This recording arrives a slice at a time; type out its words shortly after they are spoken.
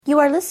You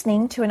are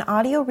listening to an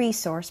audio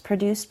resource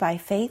produced by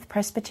Faith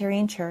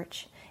Presbyterian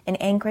Church in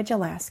Anchorage,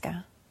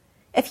 Alaska.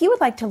 If you would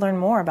like to learn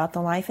more about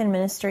the life and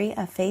ministry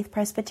of Faith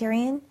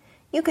Presbyterian,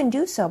 you can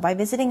do so by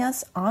visiting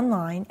us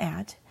online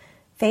at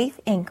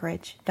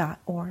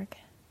faithanchorage.org.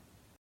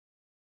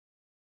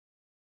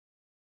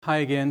 Hi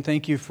again.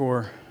 Thank you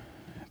for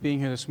being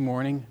here this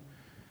morning.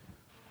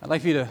 I'd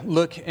like for you to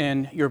look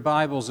in your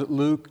Bibles at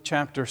Luke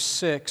chapter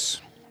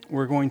 6.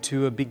 We're going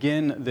to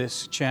begin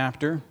this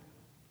chapter.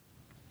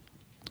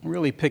 It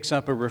really picks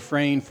up a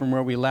refrain from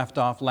where we left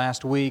off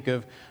last week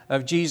of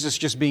Jesus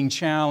just being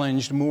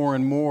challenged more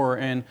and more.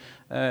 And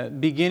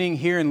beginning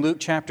here in Luke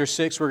chapter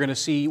 6, we're going to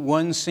see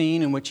one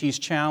scene in which he's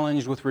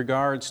challenged with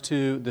regards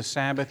to the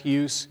Sabbath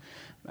use.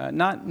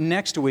 Not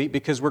next week,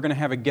 because we're going to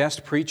have a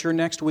guest preacher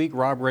next week.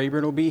 Rob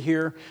Rayburn will be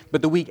here.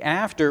 But the week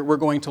after, we're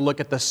going to look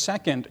at the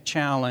second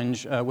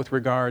challenge with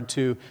regard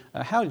to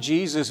how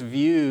Jesus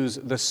views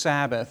the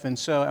Sabbath. And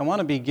so I want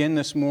to begin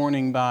this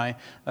morning by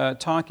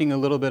talking a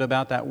little bit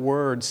about that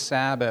word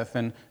Sabbath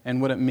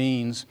and what it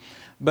means.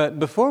 But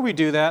before we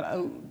do that,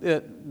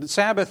 the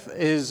Sabbath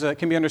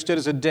can be understood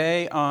as a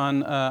day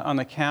on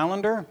the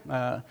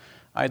calendar.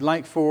 I'd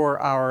like for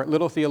our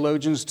little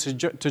theologians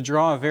to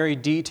draw a very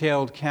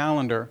detailed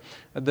calendar.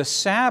 The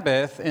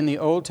Sabbath in the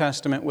Old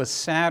Testament was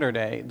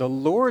Saturday. The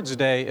Lord's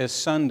Day is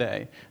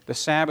Sunday. The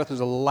Sabbath is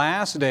the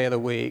last day of the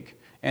week.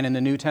 And in the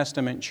New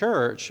Testament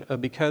church,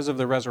 because of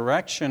the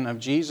resurrection of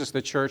Jesus,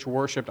 the church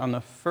worshiped on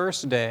the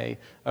first day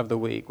of the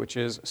week, which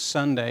is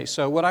Sunday.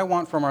 So what I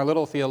want from our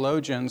little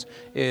theologians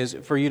is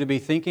for you to be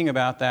thinking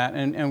about that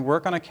and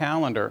work on a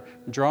calendar.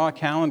 Draw a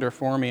calendar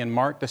for me and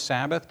mark the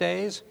Sabbath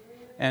days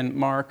and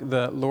mark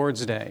the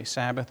Lord's Day.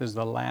 Sabbath is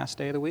the last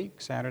day of the week,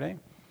 Saturday.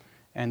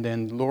 And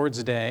then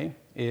Lord's Day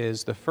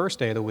is the first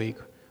day of the week,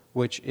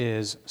 which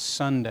is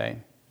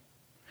Sunday.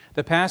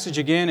 The passage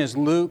again is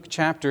Luke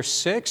chapter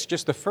 6,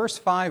 just the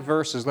first 5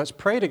 verses. Let's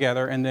pray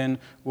together and then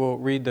we'll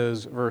read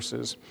those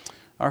verses.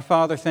 Our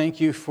Father,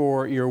 thank you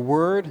for your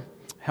word.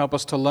 Help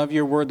us to love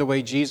your word the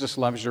way Jesus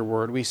loves your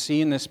word. We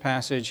see in this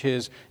passage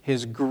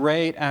his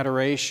great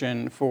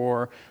adoration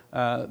for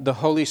the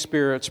Holy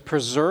Spirit's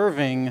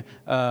preserving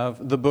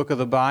of the book of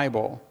the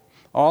Bible,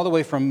 all the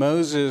way from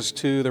Moses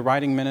to the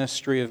writing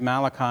ministry of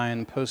Malachi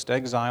in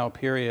post-exile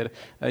period.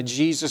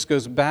 Jesus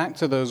goes back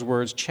to those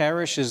words,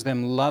 cherishes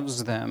them,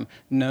 loves them,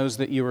 knows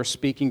that you are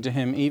speaking to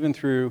him even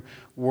through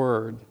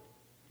word.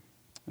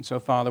 And so,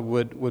 Father,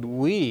 would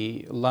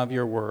we love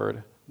your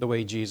word the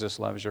way Jesus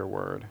loves your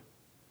word?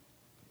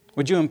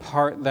 Would you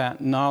impart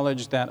that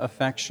knowledge, that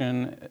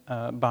affection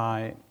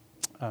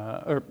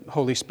or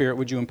Holy Spirit,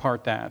 would you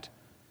impart that?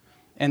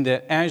 And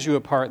that as you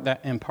impart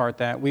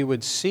that, we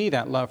would see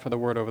that love for the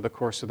Word over the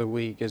course of the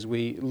week as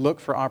we look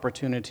for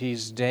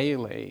opportunities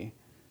daily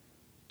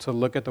to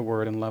look at the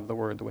Word and love the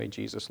Word the way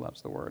Jesus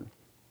loves the Word.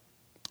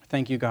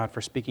 Thank you, God,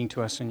 for speaking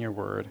to us in your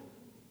Word.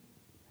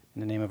 In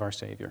the name of our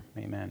Savior,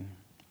 amen.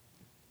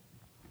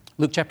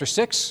 Luke chapter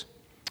 6,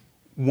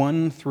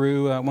 1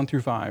 through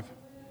 5.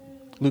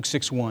 Luke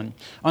 6:1.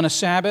 On a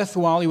Sabbath,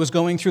 while he was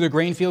going through the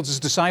grain fields, his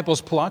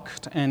disciples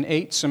plucked and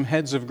ate some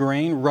heads of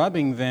grain,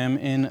 rubbing them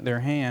in their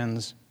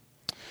hands.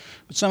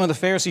 But some of the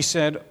Pharisees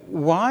said,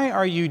 "Why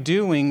are you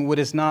doing what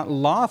is not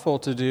lawful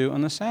to do on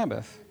the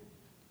Sabbath?"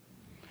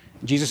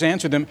 Jesus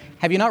answered them,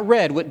 "Have you not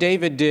read what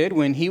David did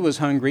when he was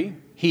hungry,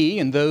 he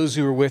and those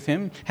who were with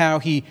him, how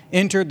he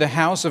entered the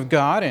house of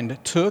God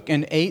and took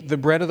and ate the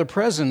bread of the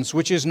presence,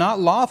 which is not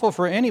lawful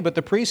for any but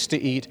the priests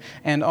to eat,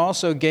 and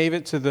also gave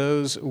it to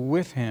those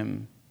with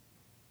him?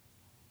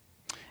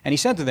 And he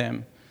said to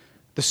them,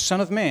 the Son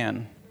of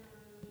Man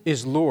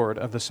is Lord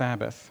of the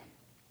Sabbath."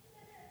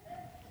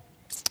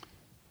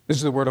 This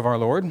is the word of our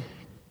Lord.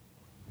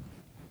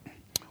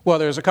 Well,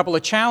 there's a couple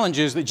of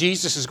challenges that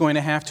Jesus is going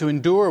to have to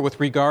endure with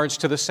regards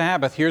to the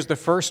Sabbath. Here's the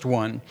first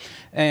one.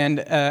 And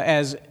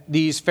as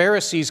these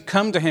Pharisees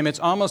come to him, it's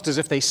almost as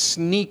if they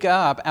sneak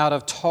up out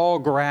of tall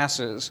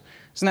grasses.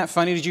 Isn't that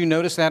funny? Did you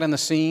notice that in the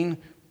scene?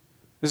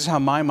 This is how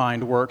my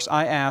mind works.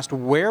 I asked,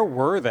 where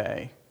were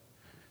they?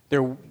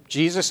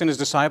 Jesus and his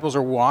disciples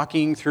are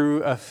walking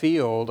through a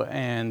field,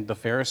 and the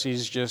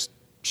Pharisees just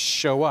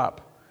show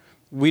up.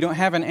 We don't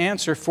have an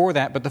answer for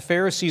that, but the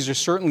Pharisees are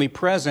certainly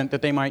present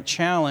that they might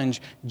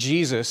challenge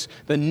Jesus.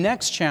 The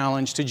next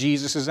challenge to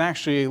Jesus is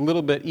actually a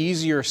little bit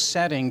easier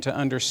setting to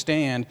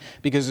understand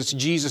because it's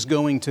Jesus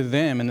going to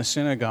them in the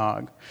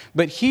synagogue.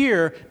 But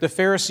here, the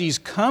Pharisees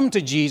come to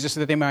Jesus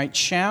that they might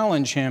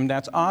challenge him.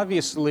 That's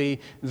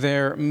obviously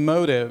their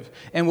motive.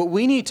 And what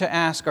we need to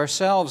ask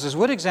ourselves is,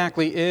 what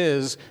exactly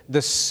is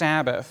the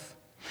Sabbath?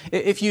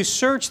 If you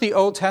search the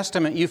Old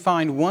Testament, you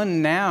find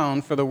one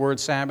noun for the word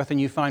Sabbath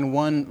and you find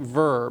one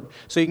verb.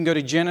 So you can go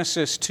to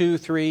Genesis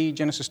 2:3,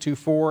 Genesis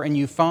 2:4, and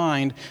you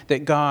find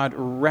that God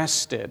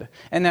rested.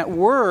 And that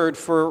word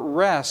for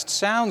rest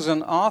sounds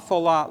an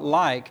awful lot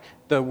like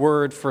the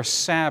word for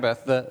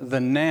Sabbath, the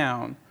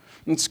noun.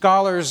 And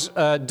scholars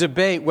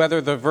debate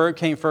whether the verb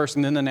came first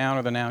and then the noun,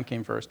 or the noun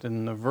came first and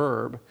then the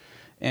verb.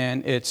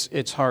 and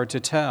it's hard to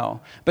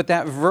tell. But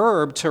that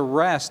verb to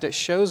rest, it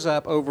shows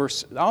up over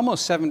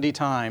almost 70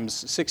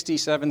 times,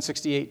 67,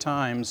 68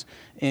 times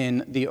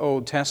in the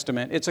Old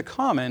Testament. It's a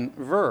common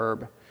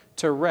verb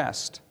to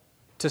rest,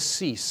 to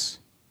cease,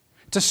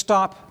 to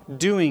stop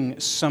doing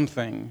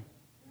something.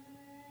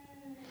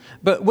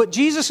 But what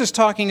Jesus is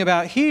talking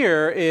about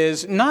here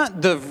is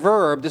not the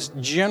verb, this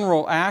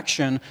general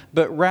action,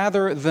 but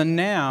rather the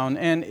noun.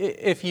 And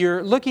if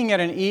you're looking at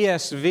an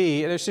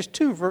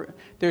ESV,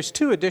 there's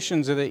two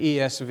editions of the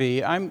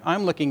ESV.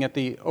 I'm looking at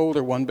the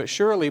older one, but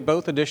surely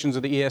both editions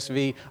of the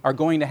ESV are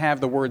going to have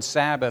the word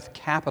Sabbath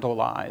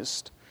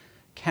capitalized.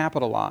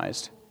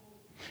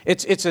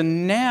 It's a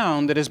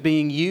noun that is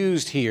being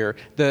used here,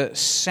 the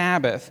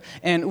Sabbath.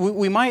 And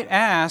we might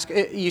ask,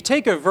 you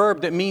take a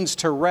verb that means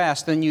to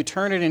rest, then you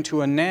turn it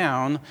into a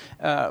noun,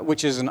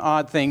 which is an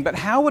odd thing, but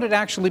how would it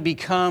actually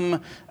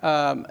become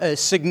a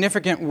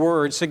significant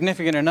word,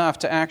 significant enough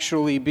to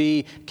actually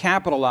be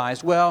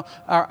capitalized? Well,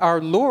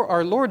 our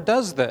Lord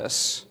does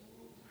this.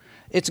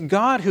 It's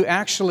God who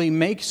actually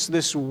makes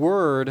this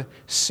word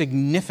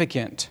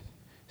significant,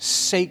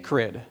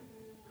 sacred,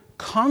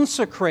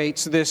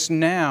 consecrates this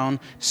noun,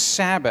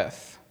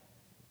 Sabbath.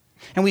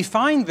 And we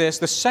find this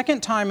the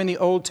second time in the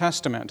Old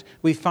Testament.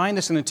 We find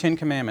this in the Ten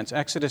Commandments,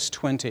 Exodus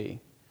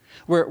 20,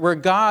 where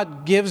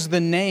God gives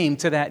the name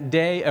to that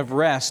day of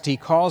rest. He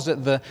calls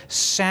it the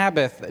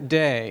Sabbath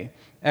day.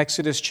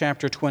 Exodus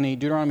chapter 20,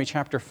 Deuteronomy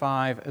chapter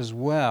 5 as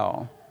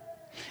well.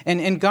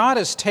 And God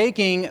is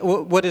taking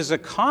what is a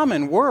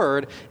common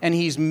word and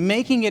He's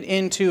making it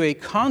into a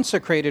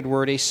consecrated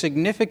word, a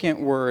significant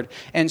word.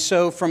 And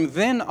so from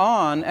then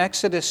on,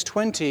 Exodus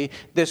 20,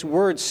 this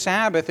word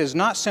Sabbath is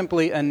not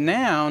simply a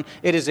noun,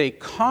 it is a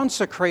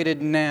consecrated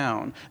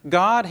noun.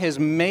 God has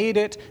made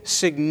it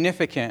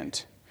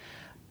significant.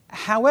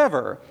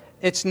 However,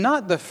 it's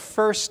not the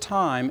first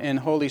time in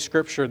Holy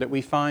Scripture that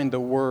we find the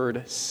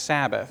word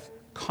Sabbath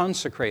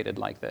consecrated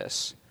like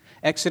this.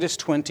 Exodus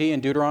 20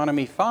 and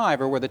Deuteronomy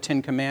 5 are where the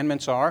Ten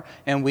Commandments are,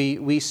 and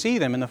we see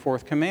them in the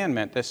fourth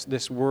commandment,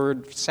 this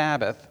word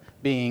Sabbath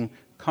being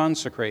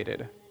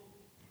consecrated.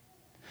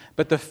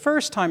 But the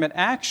first time it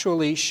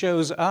actually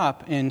shows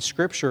up in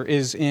Scripture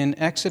is in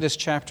Exodus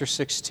chapter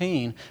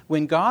 16,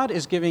 when God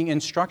is giving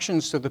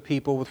instructions to the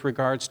people with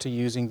regards to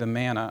using the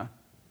manna.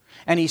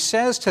 And He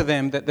says to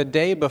them that the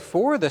day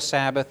before the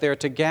Sabbath, they're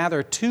to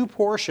gather 2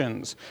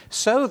 portions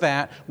so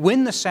that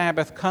when the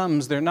Sabbath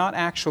comes, they're not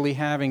actually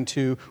having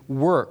to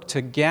work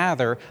to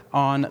gather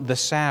on the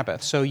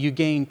Sabbath. So you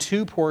gain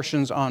 2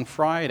 portions on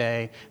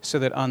Friday so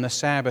that on the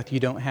Sabbath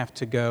you don't have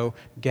to go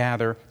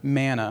gather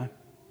manna.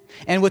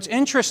 And what's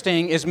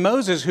interesting is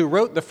Moses, who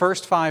wrote the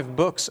first 5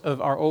 books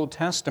of our Old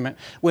Testament,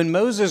 when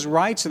Moses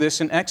writes this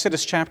in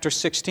Exodus chapter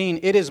 16,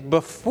 it is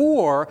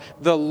before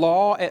the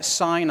law at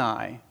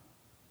Sinai.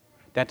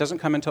 That doesn't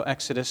come until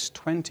Exodus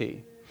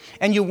 20.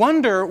 And you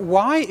wonder,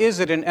 why is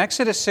it in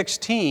Exodus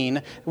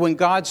 16, when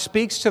God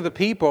speaks to the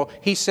people,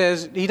 He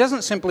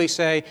doesn't simply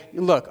say,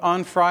 look,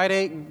 on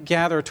Friday,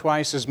 gather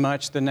twice as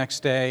much, the next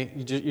day,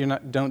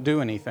 don't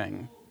do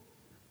anything.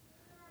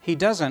 He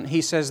doesn't.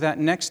 He says that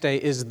next day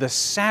is the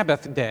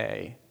Sabbath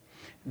day.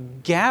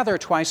 Gather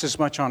twice as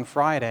much on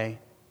Friday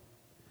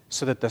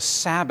so that the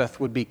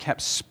Sabbath would be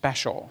kept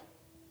special.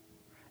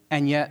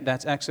 And yet,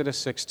 that's Exodus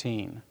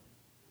 16.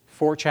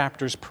 4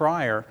 chapters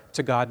prior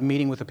to God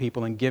meeting with the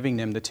people and giving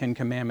them the Ten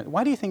Commandments.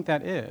 Why do you think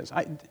that is?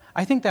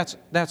 I think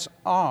that's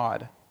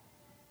odd.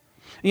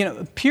 You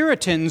know,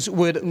 Puritans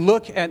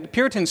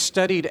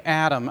studied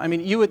Adam. I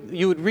mean, you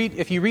would read,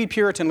 if you read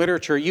Puritan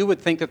literature, you would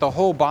think that the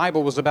whole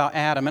Bible was about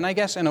Adam. And I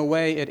guess in a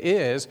way it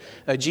is.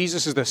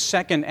 Jesus is the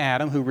second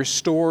Adam who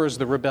restores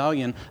the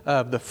rebellion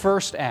of the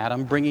first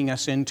Adam, bringing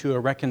us into a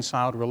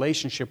reconciled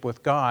relationship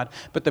with God.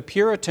 But the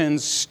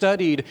Puritans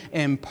studied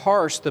and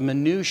parsed the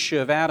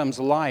minutiae of Adam's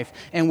life.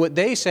 And what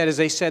they said is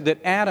that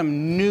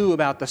Adam knew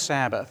about the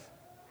Sabbath.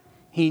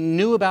 He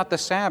knew about the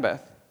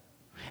Sabbath.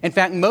 In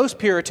fact, most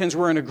Puritans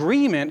were in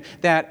agreement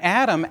that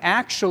Adam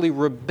actually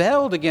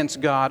rebelled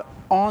against God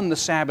on the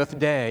Sabbath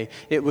day.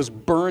 It was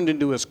burned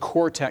into his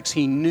cortex.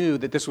 He knew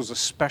that this was a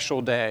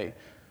special day.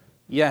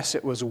 Yes,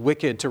 it was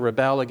wicked to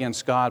rebel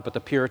against God, but the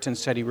Puritans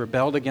said he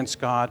rebelled against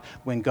God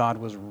when God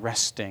was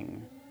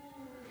resting.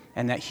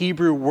 And that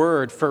Hebrew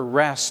word for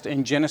rest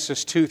in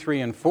Genesis 2,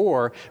 3, and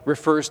 4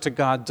 refers to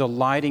God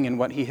delighting in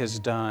what He has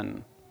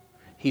done.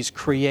 He's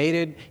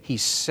created,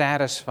 He's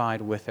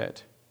satisfied with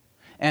it.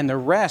 And the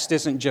rest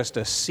isn't just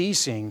a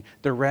ceasing,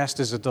 the rest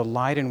is a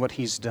delight in what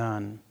He's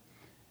done.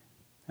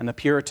 And the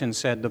Puritans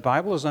said, the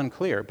Bible is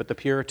unclear, but the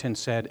Puritans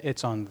said,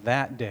 it's on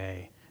that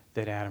day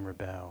that Adam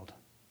rebelled.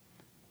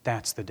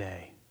 That's the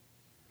day.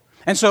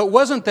 And so it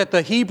wasn't that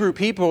the Hebrew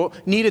people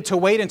needed to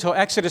wait until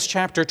Exodus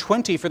chapter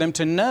 20 for them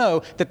to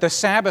know that the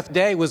Sabbath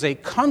day was a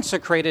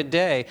consecrated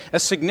day, a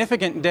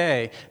significant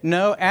day.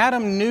 No,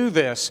 Adam knew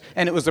this,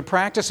 and it was the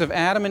practice of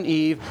Adam and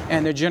Eve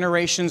and their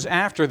generations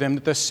after them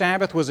that the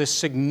Sabbath was a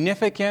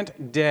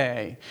significant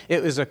day.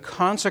 It was a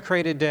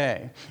consecrated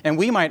day. And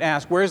we might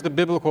ask, where's the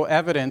biblical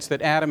evidence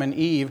that Adam and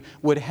Eve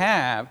would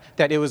have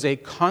that it was a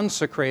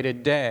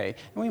consecrated day?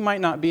 And we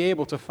might not be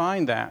able to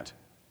find that.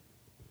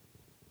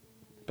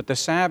 But the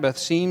Sabbath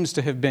seems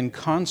to have been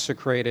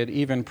consecrated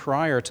even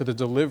prior to the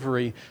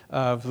delivery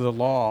of the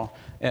law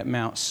at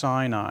Mount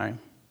Sinai.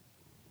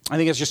 I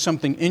think it's just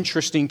something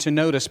interesting to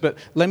notice, but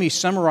let me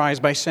summarize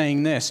by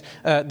saying this.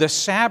 The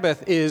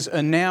Sabbath is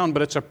a noun,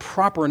 but it's a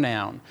proper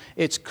noun.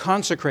 It's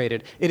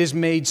consecrated. It is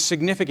made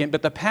significant.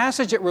 But the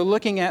passage that we're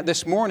looking at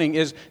this morning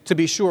is, to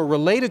be sure,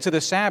 related to the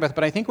Sabbath,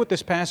 but I think what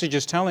this passage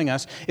is telling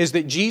us is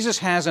that Jesus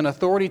has an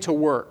authority to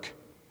work.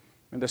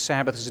 And the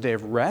Sabbath is a day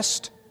of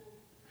rest.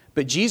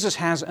 But Jesus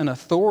has an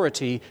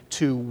authority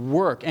to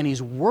work, and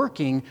He's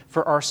working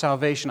for our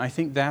salvation. I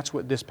think that's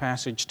what this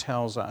passage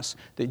tells us,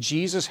 that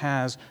Jesus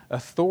has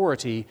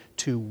authority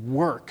to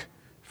work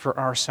for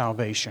our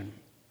salvation.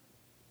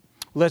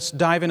 Let's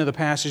dive into the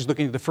passage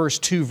looking at the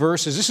first two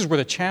verses. This is where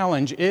the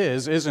challenge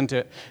is, isn't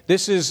it?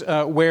 This is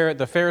where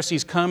the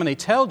Pharisees come and they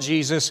tell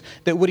Jesus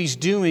that what He's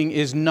doing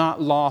is not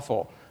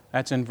lawful.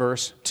 That's in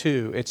verse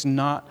 2. It's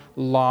not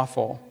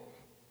lawful.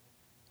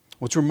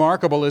 What's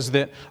remarkable is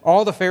that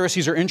all the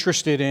Pharisees are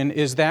interested in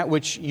is that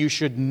which you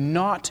should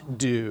not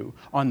do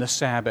on the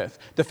Sabbath.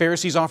 The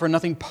Pharisees offer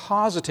nothing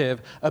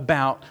positive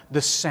about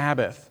the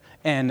Sabbath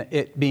and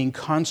it being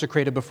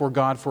consecrated before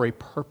God for a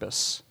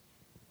purpose.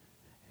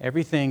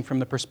 Everything from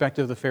the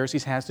perspective of the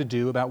Pharisees has to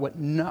do with what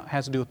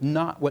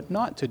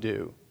not to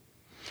do.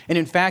 And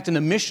in fact, in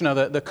the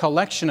Mishnah, the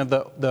collection of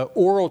the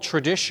oral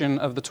tradition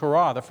of the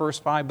Torah, the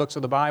first 5 books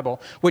of the Bible,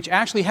 which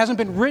actually hasn't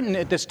been written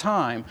at this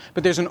time,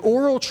 but there's an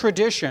oral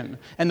tradition,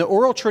 and the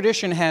oral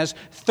tradition has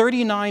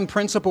 39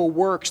 principal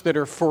works that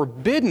are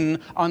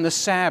forbidden on the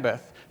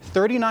Sabbath.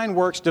 39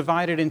 works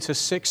divided into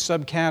 6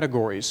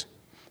 subcategories.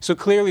 So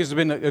clearly there's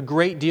been a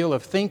great deal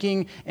of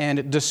thinking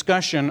and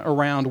discussion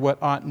around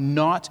what ought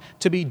not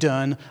to be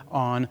done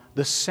on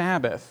the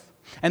Sabbath.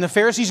 And the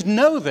Pharisees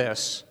know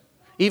this,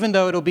 even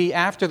though it'll be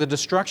after the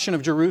destruction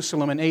of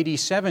Jerusalem in AD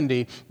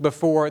 70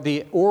 before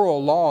the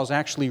oral law is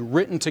actually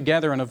written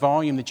together in a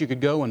volume that you could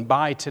go and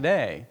buy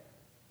today.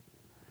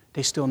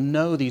 They still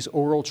know these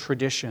oral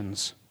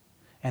traditions.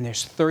 And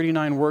there's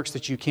 39 works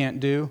that you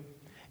can't do.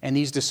 And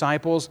these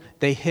disciples,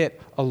 they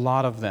hit a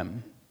lot of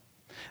them.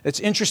 It's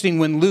interesting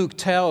when Luke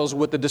tells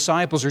what the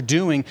disciples are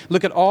doing.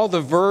 Look at all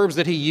the verbs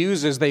that he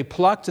uses. They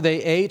plucked,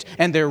 they ate,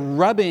 and they're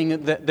rubbing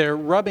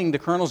the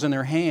kernels in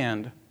their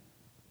hand.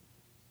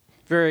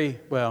 Very,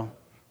 well,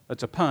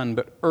 that's a pun,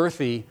 but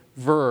earthy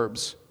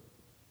verbs.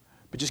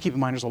 But just keep in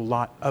mind there's a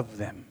lot of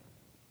them.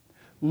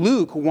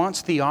 Luke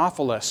wants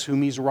Theophilus,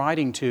 whom he's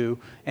writing to,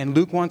 and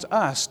Luke wants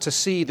us to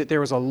see that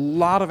there was a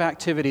lot of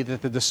activity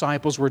that the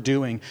disciples were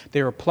doing.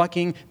 They were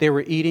plucking, they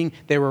were eating,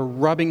 they were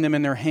rubbing them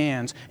in their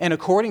hands. And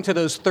according to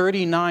those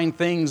 39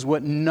 things,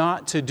 what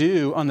not to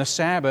do on the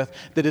Sabbath,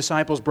 the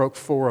disciples broke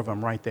 4 of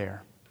them right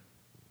there.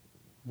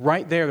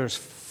 Right there, there's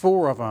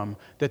 4 of them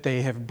that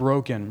they have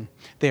broken.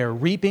 They are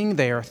reaping,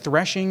 they are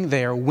threshing,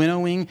 they are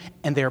winnowing,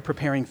 and they are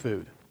preparing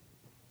food.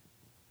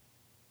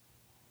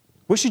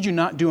 What should you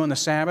not do on the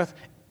Sabbath?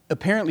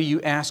 Apparently,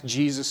 you ask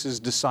Jesus'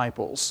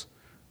 disciples.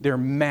 They're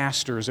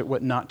masters at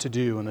what not to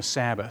do on the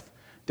Sabbath.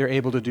 They're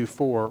able to do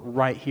 4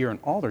 right here, and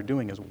all they're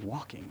doing is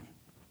walking.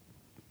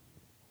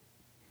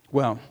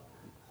 Well,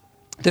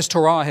 this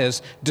Torah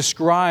has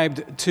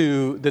described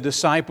to the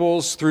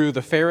disciples through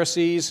the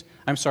Pharisees,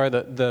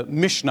 the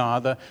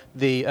Mishnah,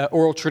 the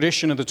oral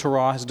tradition of the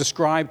Torah has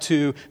described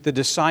to the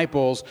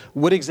disciples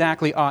what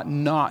exactly ought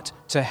not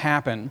to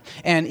happen.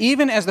 And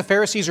even as the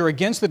Pharisees are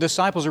against the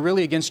disciples, they're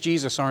really against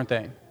Jesus, aren't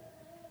they?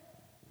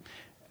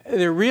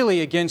 They're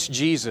really against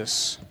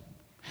Jesus.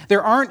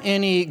 There aren't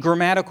any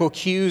grammatical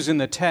cues in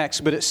the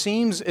text, but it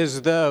seems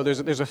as though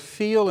there's a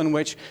feel in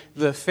which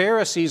the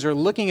Pharisees are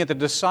looking at the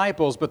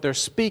disciples, but they're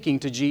speaking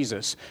to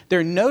Jesus.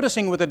 They're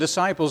noticing what the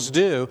disciples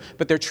do,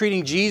 but they're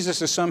treating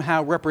Jesus as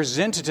somehow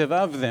representative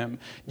of them.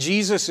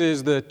 Jesus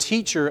is the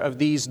teacher of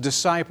these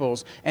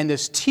disciples, and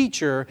this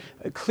teacher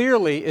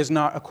clearly is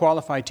not a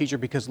qualified teacher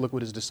because look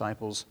what his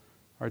disciples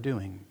are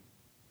doing.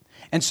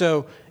 And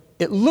so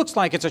it looks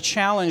like it's a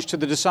challenge to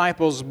the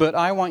disciples, but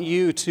I want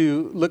you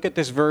to look at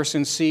this verse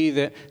and see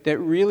that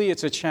really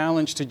it's a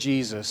challenge to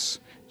Jesus.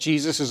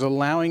 Jesus is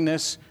allowing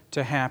this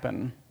to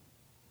happen.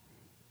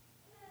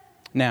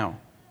 Now,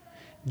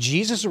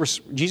 Jesus'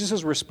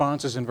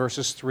 response is in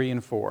verses 3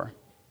 and 4.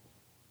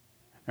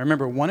 Now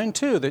remember, 1 and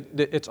 2,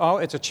 that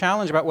it's a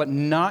challenge about what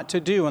not to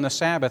do on the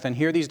Sabbath, and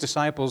here these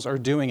disciples are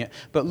doing it.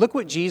 But look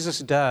what Jesus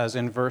does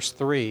in verse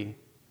 3.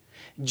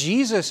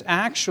 Jesus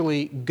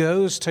actually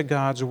goes to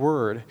God's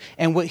Word.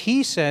 And what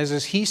he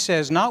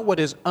says not what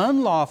is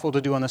unlawful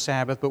to do on the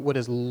Sabbath, but what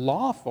is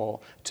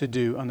lawful to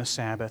do on the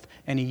Sabbath.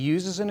 And he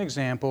uses an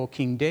example,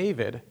 King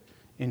David,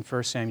 in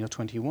 1 Samuel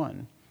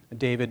 21.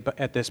 David,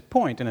 at this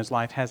point in his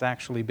life, has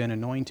actually been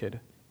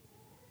anointed.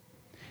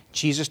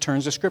 Jesus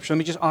turns to Scripture. Let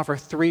me just offer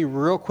 3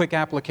 real quick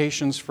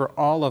applications for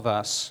all of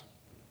us.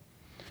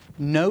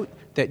 Note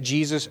that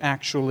Jesus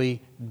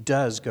actually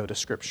does go to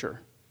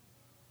Scripture.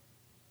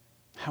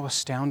 How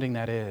astounding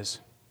that is.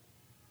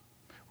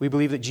 We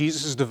believe that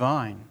Jesus is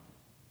divine,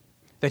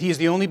 that He is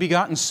the only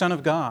begotten Son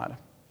of God.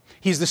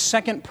 He's the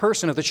second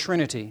person of the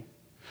Trinity.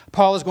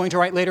 Paul is going to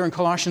write later in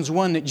Colossians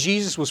 1 that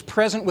Jesus was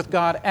present with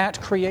God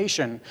at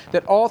creation,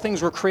 that all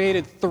things were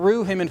created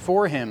through Him and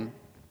for Him.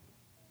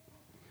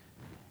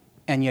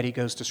 And yet He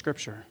goes to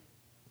Scripture.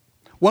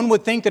 One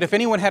would think that if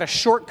anyone had a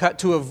shortcut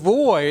to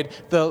avoid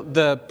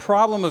the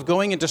problem of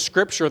going into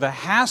Scripture, the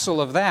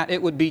hassle of that,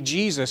 it would be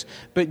Jesus.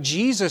 But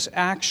Jesus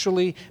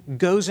actually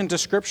goes into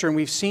Scripture, and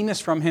we've seen this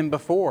from Him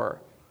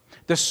before.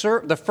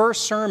 The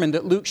first sermon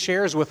that Luke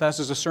shares with us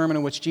is a sermon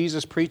in which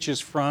Jesus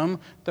preaches from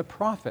the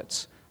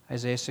prophets,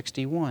 Isaiah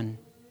 61.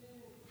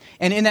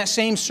 And in that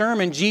same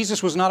sermon,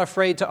 Jesus was not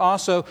afraid to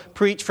also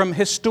preach from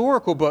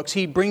historical books.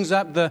 He brings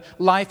up the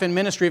life and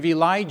ministry of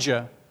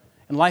Elijah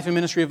and life and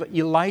ministry of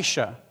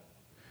Elisha.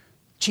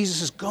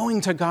 Jesus is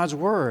going to God's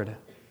Word.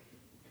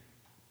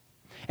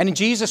 And in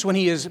Jesus, when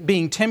He is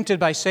being tempted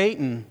by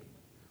Satan,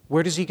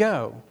 where does He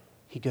go?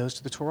 He goes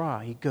to the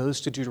Torah. He goes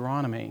to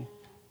Deuteronomy.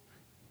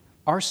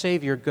 Our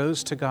Savior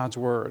goes to God's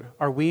Word.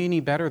 Are we any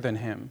better than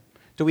Him?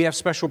 Do we have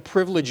special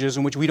privileges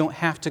in which we don't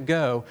have to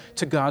go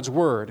to God's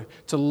Word,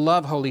 to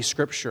love Holy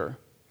Scripture?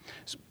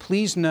 So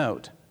please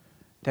note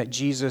that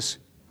Jesus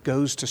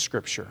goes to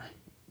Scripture.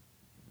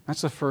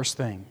 That's the first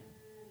thing.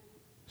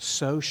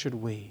 So should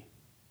we.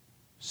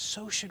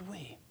 So should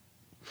we.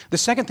 The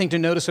second thing to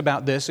notice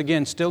about this,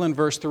 again, still in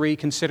verse 3,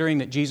 considering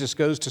that Jesus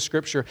goes to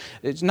Scripture,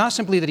 it's not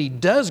simply that He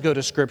does go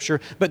to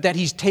Scripture, but that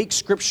He takes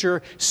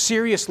Scripture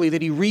seriously,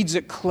 that He reads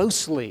it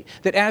closely,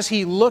 that as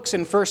He looks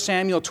in 1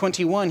 Samuel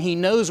 21, He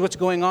knows what's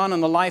going on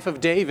in the life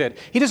of David.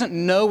 He doesn't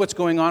know what's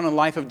going on in the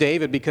life of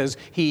David because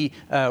He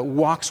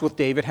walks with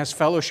David, has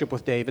fellowship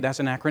with David.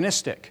 That's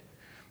anachronistic.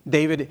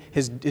 David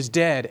is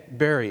dead,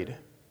 buried.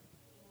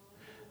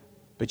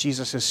 But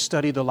Jesus has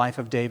studied the life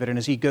of David, and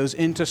as He goes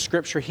into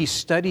Scripture, He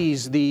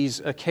studies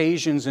these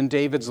occasions in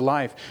David's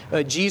life.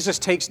 Jesus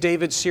takes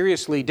David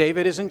seriously.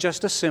 David isn't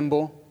just a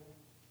symbol.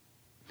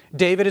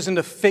 David isn't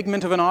a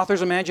figment of an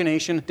author's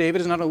imagination. David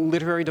is not a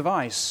literary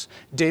device.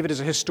 David is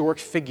a historic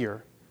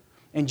figure.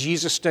 And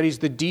Jesus studies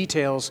the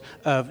details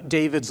of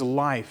David's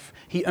life.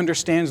 He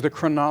understands the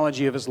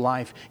chronology of his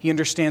life. He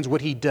understands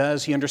what he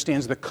does. He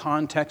understands the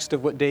context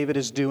of what David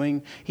is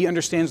doing. He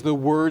understands the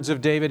words of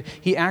David.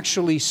 He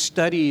actually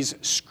studies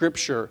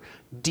Scripture,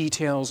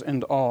 details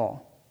and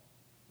all.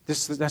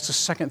 That's the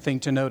second thing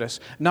to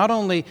notice. Not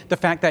only the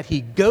fact that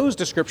He goes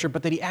to Scripture,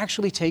 but that He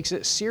actually takes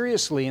it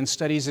seriously and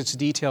studies its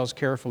details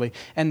carefully.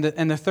 And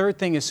the third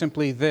thing is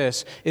simply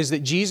this, is that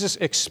Jesus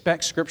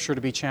expects Scripture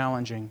to be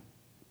challenging.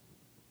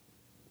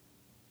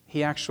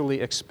 He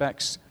actually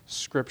expects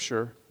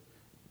Scripture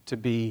to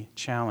be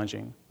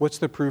challenging. What's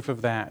the proof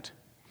of that?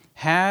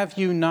 Have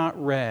you not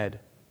read,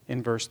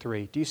 in verse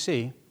 3? Do you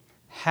see?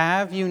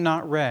 Have you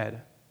not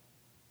read?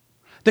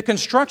 The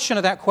construction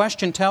of that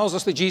question tells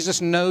us that Jesus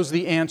knows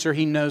the answer.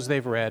 He knows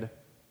they've read.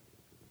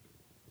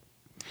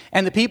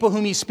 And the people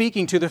whom He's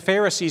speaking to, the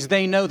Pharisees,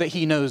 they know that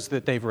He knows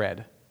that they've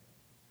read.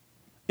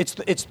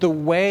 It's the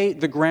way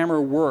the grammar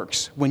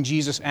works when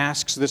Jesus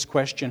asks this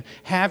question,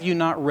 have you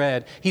not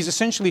read? He's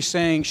essentially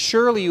saying,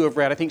 surely you have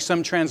read. I think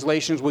some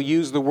translations will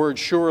use the word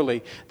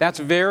surely. That's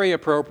very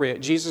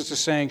appropriate. Jesus is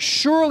saying,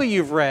 surely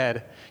you've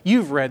read.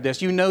 You've read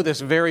this. You know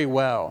this very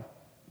well.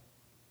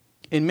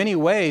 In many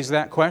ways,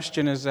 that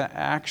question is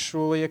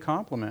actually a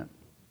compliment.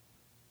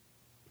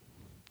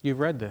 You've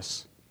read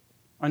this.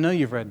 I know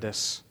you've read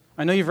this.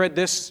 I know you've read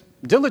this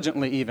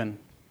diligently even.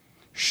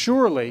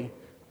 Surely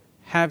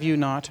have you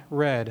not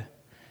read?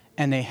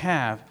 And they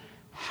have.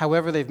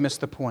 However, they've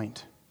missed the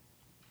point.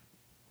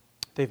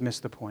 They've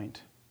missed the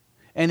point.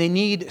 And they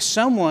need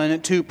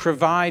someone to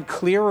provide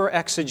clearer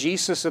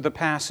exegesis of the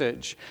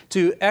passage,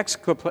 to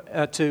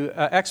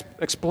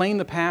explain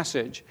the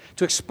passage,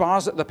 to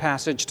exposit the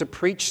passage, to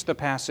preach the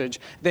passage.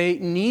 They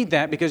need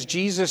that because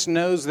Jesus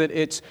knows that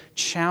it's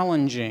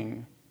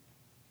challenging.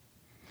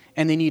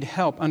 And they need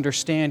help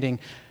understanding.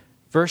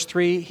 Verse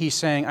 3, He's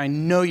saying, I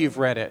know you've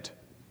read it,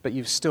 but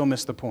you've still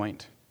missed the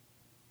point.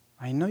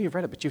 I know you've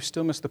read it, but you've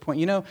still missed the point.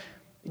 You know,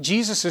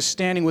 Jesus is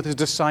standing with His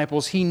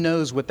disciples. He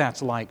knows what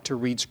that's like to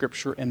read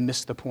Scripture and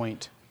miss the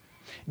point.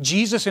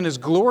 Jesus in His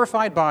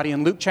glorified body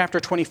in Luke chapter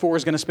 24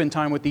 is going to spend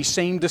time with these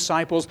same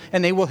disciples,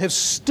 and they will have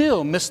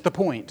still missed the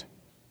point.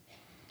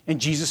 And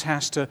Jesus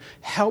has to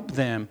help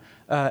them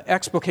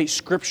explicate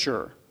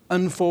Scripture,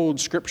 unfold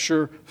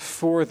Scripture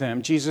for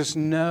them. Jesus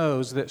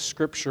knows that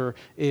Scripture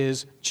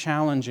is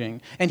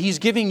challenging. And He's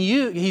given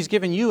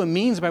you a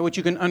means by which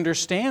you can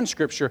understand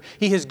Scripture.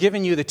 He has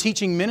given you the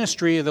teaching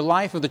ministry of the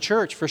life of the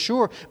church, for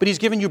sure, but He's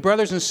given you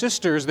brothers and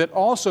sisters that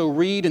also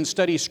read and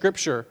study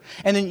Scripture.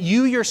 And then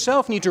you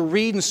yourself need to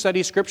read and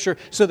study Scripture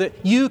so that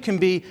you can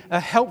be a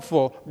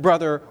helpful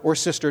brother or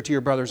sister to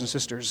your brothers and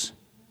sisters.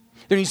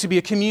 There needs to be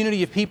a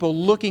community of people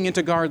looking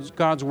into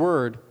God's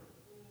Word,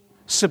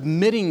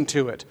 submitting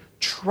to it,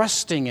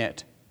 trusting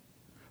it,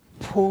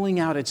 pulling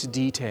out its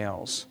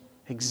details,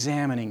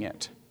 examining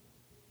it.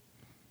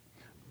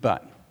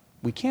 But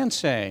we can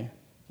say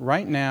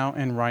right now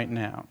and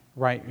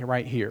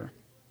right here,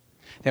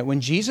 that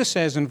when Jesus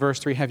says in verse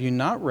 3, have you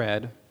not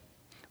read,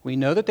 we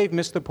know that they've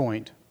missed the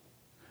point.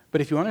 But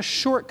if you want a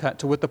shortcut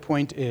to what the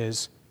point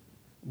is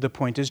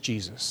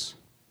Jesus.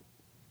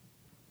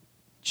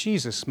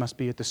 Jesus must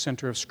be at the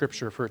center of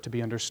Scripture for it to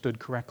be understood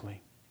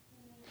correctly.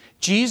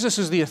 Jesus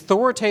is the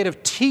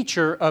authoritative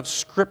teacher of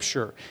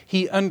Scripture.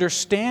 He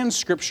understands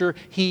Scripture.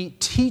 He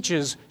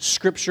teaches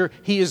Scripture.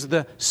 He is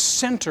the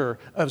center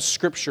of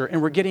Scripture. And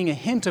we're getting a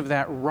hint of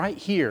that right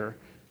here.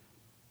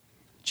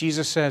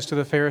 Jesus says to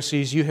the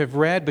Pharisees, you have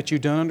read, but you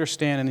don't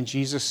understand. And then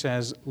Jesus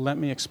says, let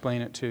me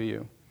explain it to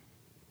you.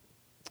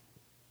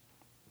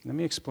 Let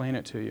me explain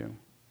it to you.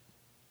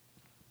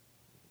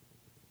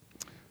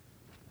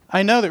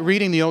 I know that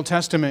reading the Old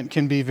Testament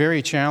can be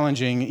very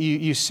challenging.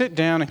 You sit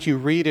down and you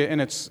read it,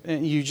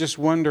 and you just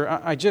wonder,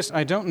 I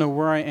don't know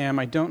where I am.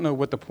 I don't know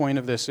what the point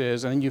of this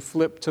is. And then you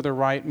flip to the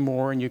right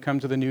more, and you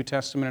come to the New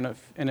Testament,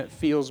 and it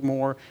feels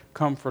more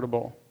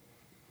comfortable.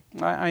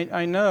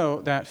 I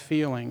know that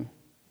feeling.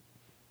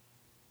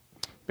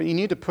 But you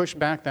need to push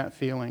back that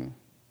feeling.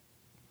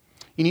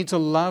 You need to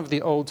love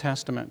the Old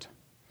Testament.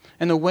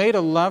 And the way to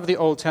love the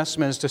Old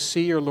Testament is to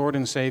see your Lord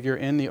and Savior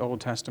in the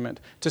Old Testament,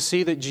 to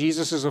see that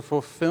Jesus is a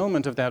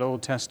fulfillment of that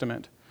Old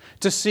Testament,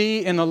 to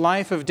see in the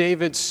life of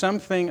David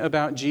something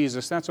about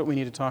Jesus. That's what we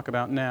need to talk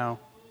about now.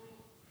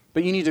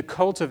 But you need to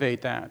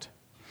cultivate that.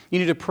 You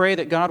need to pray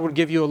that God would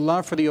give you a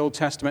love for the Old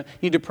Testament.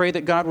 You need to pray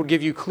that God would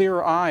give you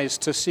clearer eyes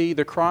to see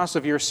the cross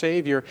of your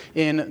Savior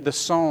in the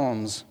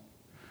Psalms,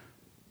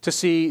 to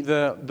see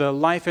the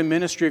life and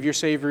ministry of your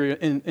Savior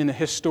in the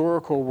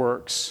historical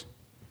works,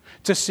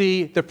 to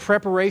see the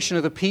preparation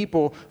of the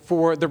people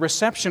for the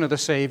reception of the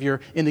Savior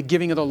in the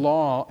giving of the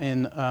law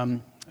in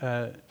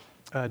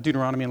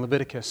Deuteronomy and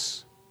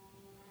Leviticus.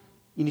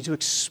 You need to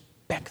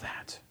expect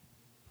that.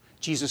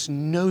 Jesus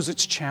knows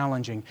it's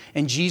challenging,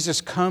 and Jesus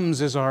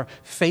comes as our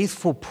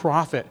faithful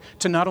prophet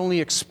to not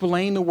only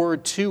explain the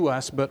Word to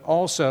us, but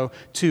also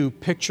to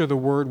picture the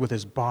Word with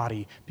His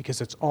body, because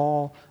it's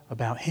all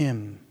about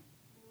Him.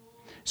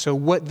 So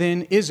what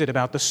then is it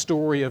about the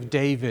story of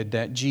David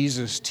that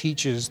Jesus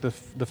teaches the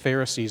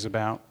Pharisees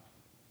about?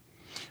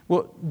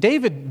 Well,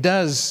 David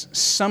does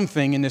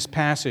something in this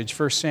passage,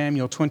 1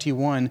 Samuel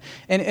 21,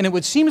 and it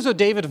would seem as though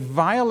David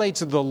violates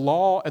the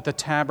law at the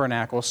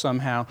tabernacle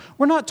somehow.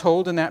 We're not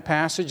told in that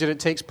passage that it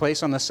takes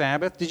place on the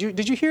Sabbath.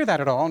 Did you hear that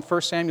at all in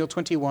 1 Samuel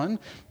 21?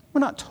 We're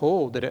not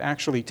told that it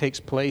actually takes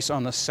place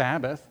on the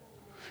Sabbath.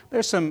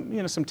 There's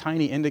some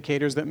tiny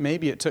indicators that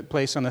maybe it took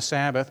place on the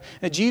Sabbath.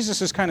 And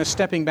Jesus is kind of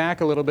stepping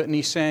back a little bit, and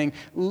he's saying,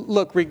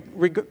 look,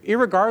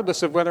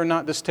 irregardless of whether or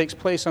not this takes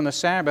place on the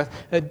Sabbath,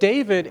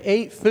 David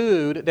ate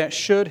food that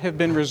should have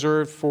been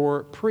reserved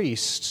for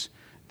priests.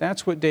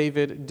 That's what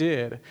David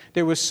did.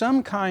 There was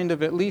some kind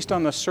of, at least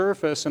on the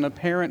surface, an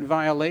apparent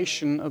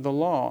violation of the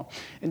law.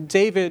 And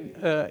David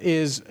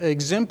is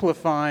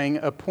exemplifying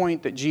a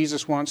point that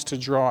Jesus wants to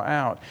draw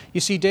out. You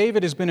see,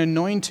 David has been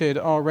anointed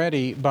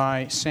already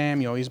by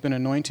Samuel. He's been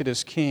anointed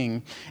as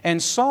king.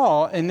 And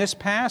Saul, in this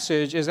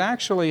passage, is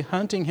actually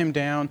hunting him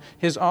down.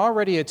 He's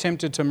already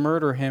attempted to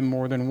murder him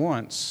more than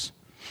once.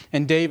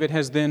 And David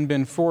has then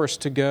been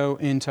forced to go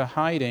into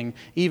hiding,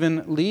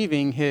 even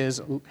leaving his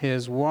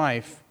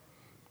wife.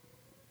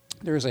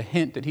 There is a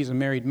hint that he's a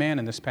married man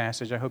in this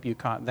passage. I hope you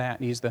caught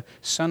that. He's the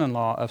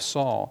son-in-law of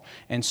Saul,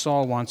 and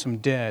Saul wants him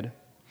dead.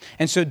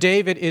 And so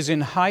David is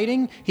in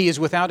hiding. He is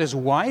without his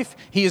wife.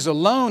 He is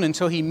alone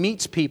until he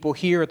meets people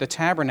here at the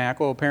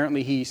tabernacle.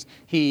 Apparently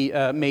he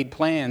made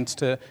plans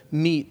to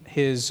meet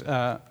his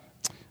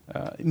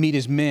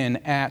men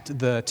at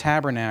the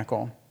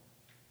tabernacle.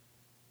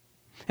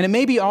 And it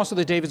may be also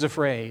that David's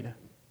afraid,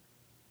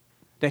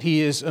 that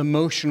he is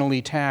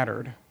emotionally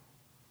tattered.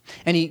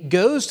 And he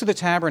goes to the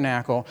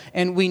tabernacle,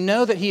 and we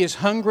know that he is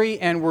hungry,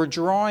 and we're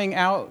drawing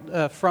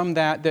out from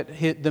that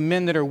the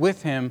men that are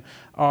with him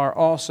are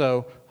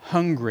also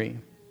hungry.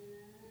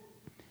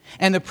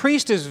 And the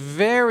priest is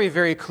very,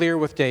 very clear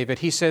with David.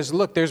 He says,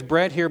 look, there's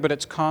bread here, but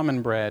it's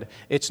common bread.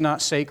 It's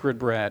not sacred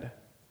bread.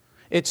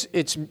 It's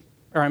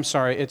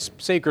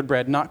sacred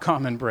bread, not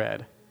common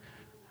bread.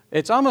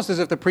 It's almost as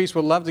if the priest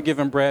would love to give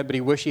him bread, but he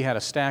wish he had a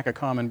stack of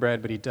common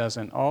bread, but he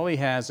doesn't. All he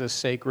has is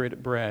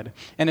sacred bread.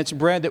 And it's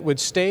bread that would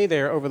stay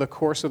there over the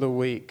course of the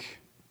week.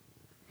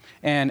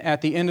 And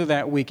at the end of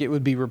that week, it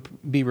would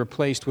be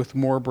replaced with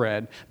more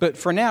bread. But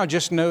for now,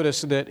 just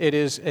notice that it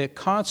is a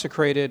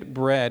consecrated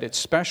bread. It's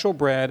special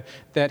bread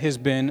that has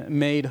been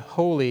made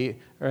holy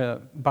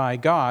by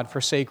God for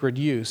sacred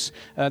use.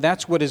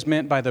 That's what is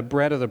meant by the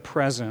bread of the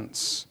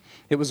presence.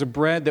 It was a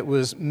bread that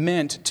was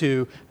meant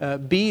to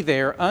be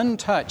there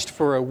untouched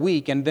for a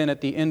week, and then at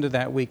the end of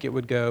that week it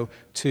would go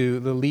to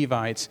the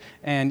Levites.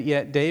 And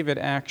yet David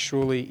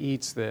actually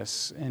eats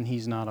this, and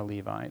he's not a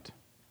Levite.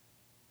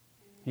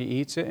 He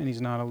eats it, and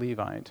he's not a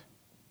Levite.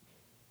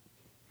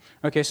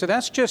 Okay, so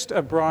that's just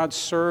a broad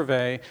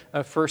survey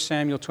of 1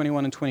 Samuel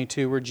 21 and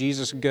 22 where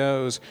Jesus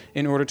goes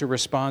in order to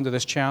respond to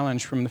this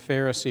challenge from the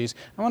Pharisees.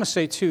 I want to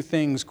say two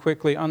things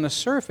quickly. On the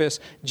surface,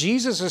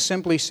 Jesus is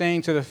simply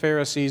saying to the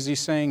Pharisees, he's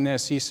saying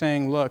this, he's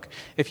saying, look,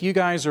 if you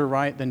guys are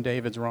right, then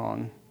David's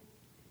wrong.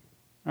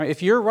 All right,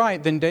 if you're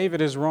right, then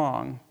David is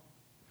wrong.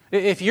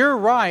 If you're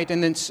right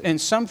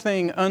and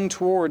something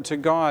untoward to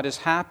God is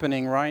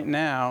happening right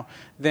now,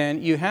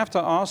 then you have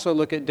to also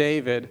look at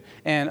David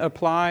and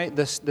apply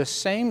the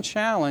same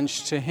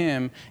challenge to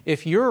him.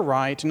 If you're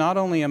right, not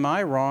only am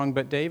I wrong,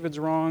 but David's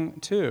wrong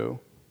too.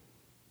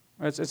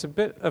 It's a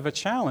bit of a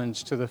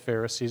challenge to the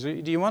Pharisees.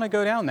 Do you want to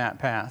go down that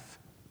path?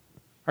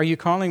 Are you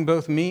calling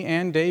both me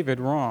and David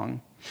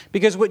wrong?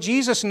 Because what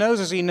Jesus knows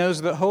is he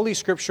knows that Holy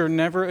Scripture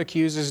never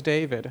accuses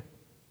David.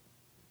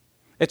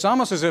 It's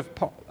almost as if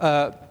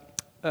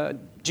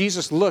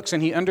Jesus looks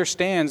and he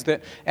understands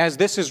that as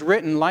this is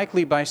written,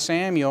 likely by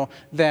Samuel,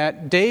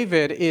 that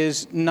David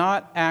is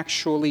not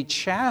actually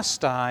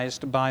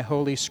chastised by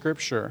Holy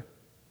Scripture.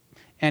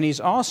 And he's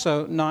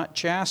also not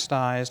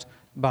chastised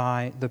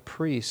by the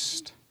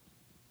priest.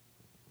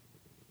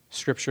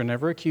 Scripture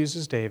never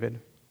accuses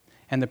David,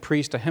 and the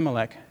priest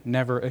Ahimelech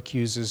never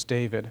accuses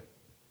David.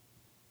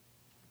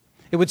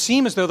 It would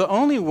seem as though the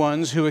only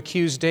ones who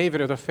accuse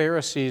David are the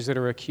Pharisees that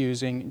are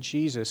accusing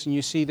Jesus. And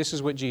you see, this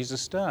is what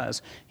Jesus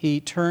does. He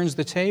turns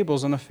the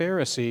tables on the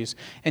Pharisees,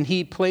 and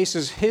he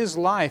places his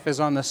life as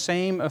on the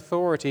same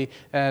authority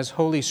as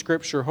Holy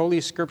Scripture.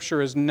 Holy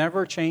Scripture is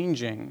never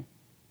changing.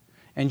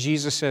 And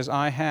Jesus says,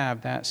 I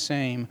have that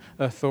same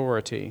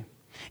authority.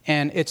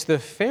 And it's the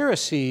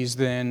Pharisees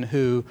then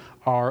who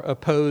are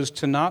opposed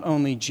to not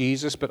only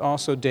Jesus, but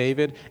also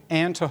David,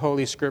 and to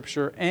Holy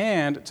Scripture,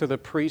 and to the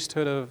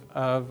priesthood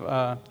of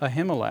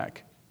Ahimelech.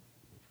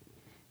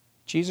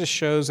 Jesus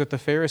shows that the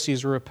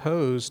Pharisees are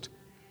opposed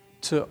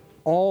to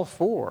all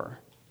four,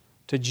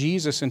 to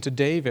Jesus and to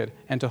David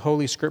and to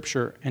Holy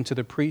Scripture and to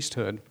the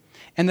priesthood.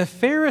 And the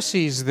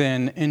Pharisees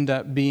then end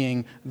up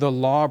being the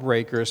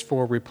lawbreakers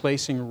for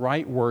replacing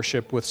right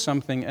worship with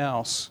something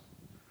else.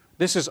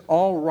 This is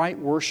all right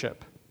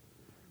worship.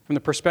 From the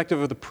perspective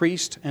of the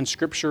priest and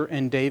Scripture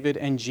and David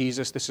and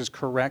Jesus, this is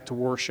correct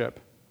worship.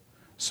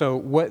 So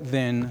what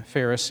then,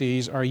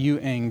 Pharisees, are you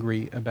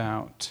angry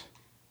about?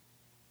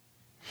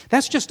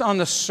 That's just on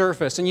the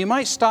surface. And you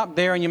might stop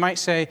there and you might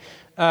say,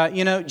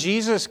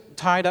 Jesus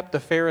tied up the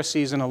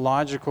Pharisees in a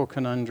logical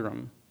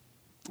conundrum.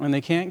 And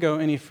they can't go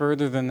any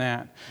further than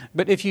that.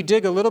 But if you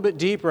dig a little bit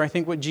deeper, I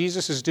think what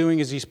Jesus is doing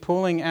is he's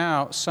pulling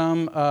out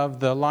some of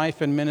the life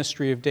and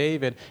ministry of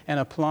David and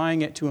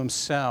applying it to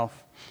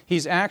himself.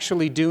 He's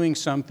actually doing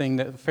something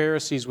that the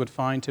Pharisees would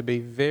find to be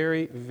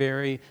very,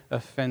 very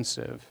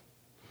offensive.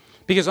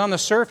 Because on the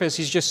surface,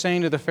 he's just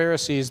saying to the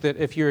Pharisees that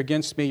if you're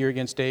against me, you're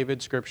against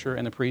David, Scripture,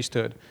 and the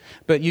priesthood.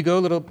 But you go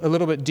a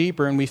little bit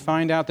deeper, and we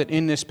find out that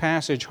in this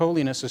passage,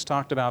 holiness is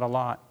talked about a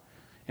lot.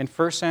 In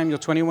 1 Samuel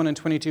 21 and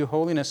 22,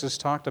 holiness is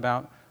talked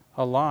about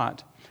a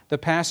lot. The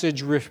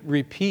passage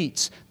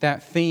repeats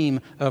that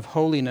theme of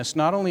holiness.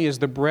 Not only is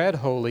the bread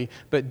holy,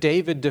 but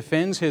David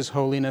defends his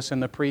holiness,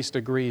 and the priest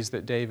agrees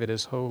that David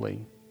is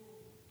holy.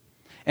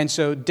 And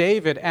so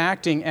David,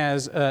 acting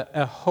as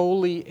a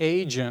holy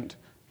agent,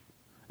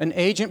 an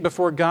agent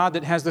before God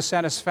that has the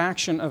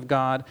satisfaction of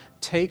God,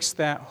 takes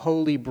that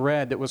holy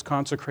bread that was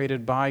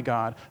consecrated by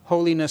God.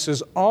 Holiness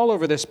is all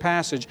over this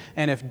passage.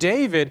 And if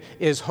David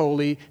is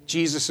holy,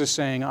 Jesus is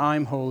saying,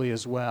 I'm holy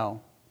as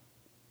well.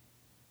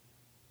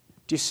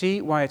 Do you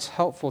see why it's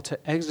helpful to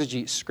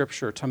exegete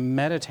Scripture, to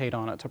meditate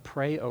on it, to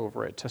pray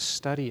over it, to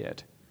study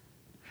it?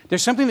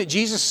 There's something that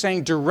Jesus is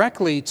saying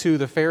directly to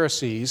the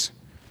Pharisees,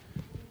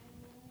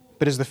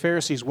 but as the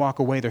Pharisees walk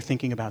away, they're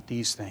thinking about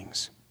these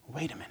things.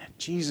 Wait a minute,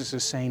 Jesus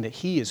is saying that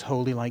he is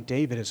holy like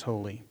David is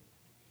holy.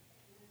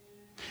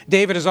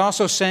 David is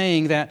also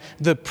saying that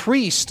the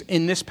priest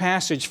in this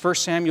passage, 1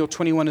 Samuel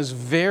 21, is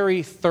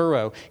very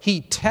thorough.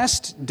 He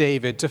tests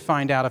David to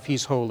find out if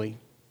he's holy.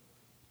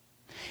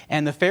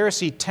 And the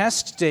Pharisee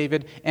tests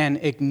David and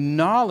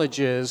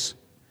acknowledges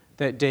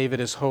that David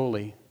is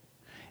holy.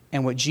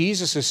 And what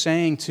Jesus is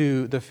saying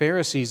to the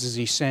Pharisees is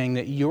he's saying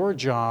that your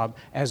job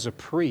as a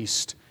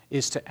priest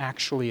is to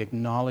actually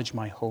acknowledge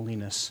my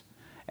holiness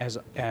as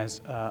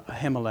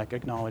Ahimelech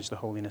acknowledged the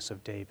holiness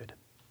of David.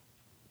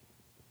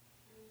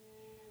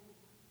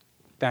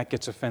 That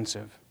gets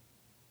offensive.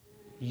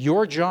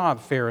 Your job,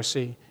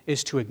 Pharisee,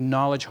 is to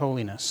acknowledge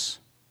holiness.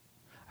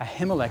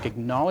 Ahimelech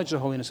acknowledged the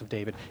holiness of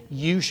David.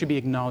 You should be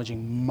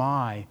acknowledging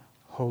my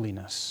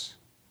holiness.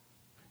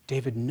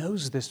 David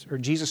knows this, or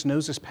Jesus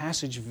knows this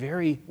passage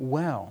very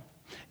well.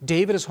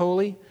 David is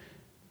holy.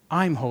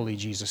 I'm holy,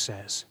 Jesus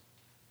says.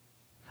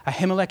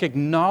 Ahimelech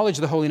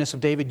acknowledged the holiness of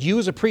David. You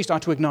as a priest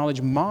ought to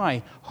acknowledge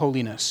my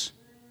holiness.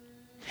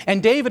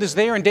 And David is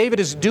there, and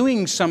David is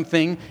doing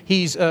something.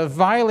 He's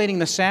violating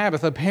the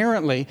Sabbath,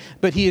 apparently,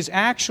 but he is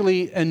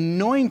actually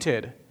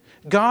anointed.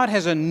 God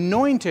has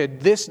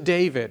anointed this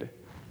David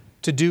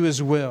to do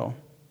his will.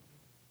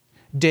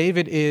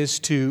 David is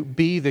to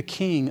be the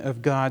king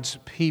of God's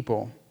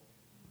people.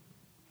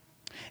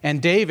 And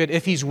David,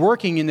 if he's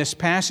working in this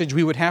passage,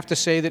 we would have to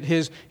say that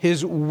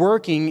his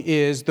working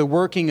is the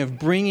working of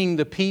bringing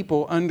the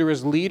people under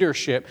his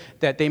leadership,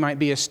 that they might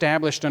be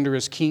established under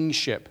his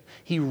kingship.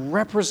 He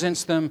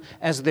represents them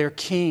as their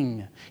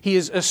king. He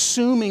is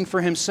assuming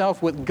for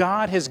himself what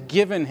God has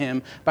given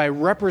him by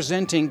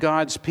representing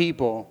God's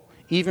people,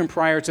 even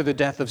prior to the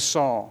death of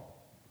Saul.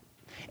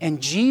 And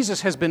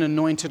Jesus has been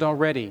anointed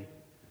already.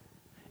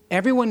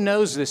 Everyone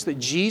knows this, that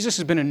Jesus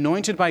has been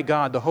anointed by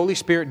God, the Holy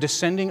Spirit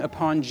descending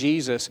upon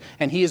Jesus,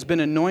 and he has been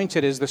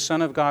anointed as the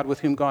Son of God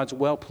with whom God's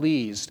well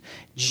pleased.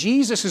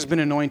 Jesus has been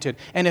anointed,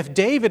 and if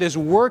David is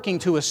working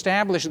to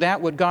establish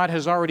that what God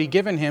has already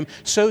given him,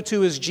 so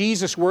too is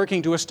Jesus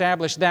working to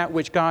establish that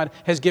which God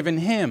has given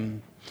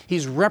him.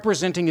 He's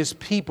representing his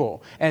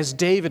people as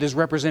David is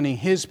representing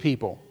his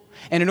people.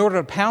 And in order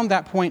to pound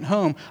that point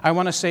home, I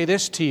want to say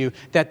this to you,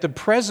 that the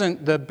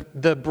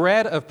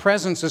bread of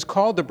presence is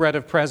called the bread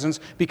of presence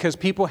because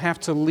people have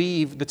to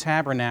leave the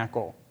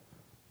tabernacle.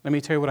 Let me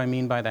tell you what I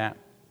mean by that.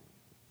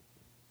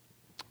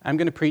 I'm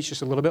going to preach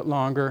just a little bit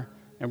longer,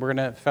 and we're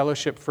going to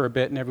fellowship for a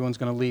bit, and everyone's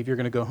going to leave. You're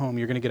going to go home.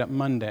 You're going to get up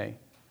Monday.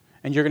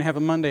 And you're going to have a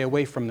Monday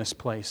away from this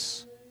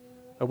place,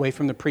 away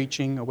from the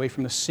preaching, away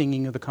from the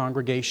singing of the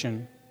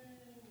congregation.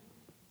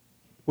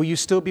 Will you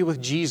still be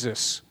with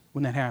Jesus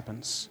when that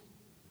happens?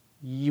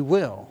 You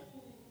will.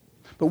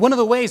 But one of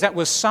the ways that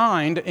was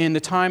signed in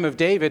the time of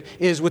David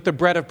is with the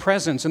bread of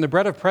presence. And the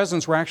bread of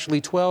presence were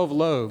actually 12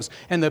 loaves.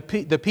 And the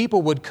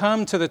people would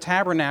come to the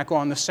tabernacle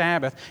on the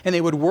Sabbath and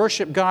they would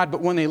worship God. But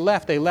when they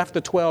left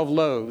the 12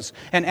 loaves.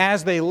 And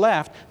as they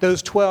left,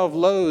 those 12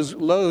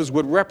 loaves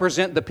would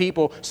represent the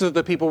people so that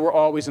the people were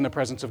always in the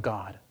presence of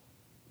God.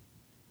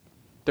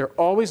 They're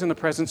always in the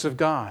presence of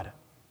God.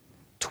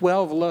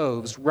 12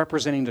 loaves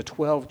representing the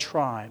 12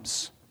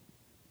 tribes.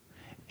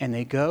 And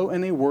they go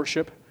and they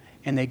worship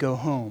and they go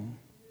home.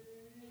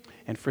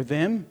 And for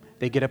them,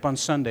 they get up on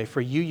Sunday. For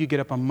you, you get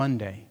up on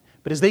Monday.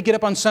 But as they get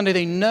up on Sunday,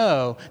 they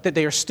know that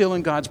they are still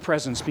in God's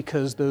presence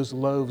because those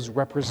loaves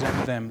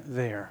represent them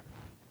there.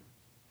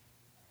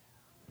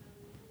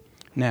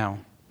 Now,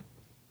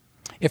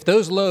 if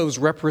those loaves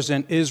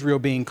represent Israel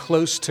being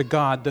close to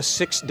God the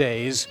 6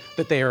 days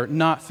that they are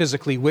not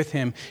physically with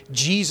Him,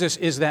 Jesus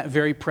is that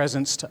very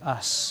presence to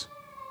us.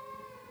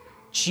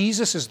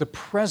 Jesus is the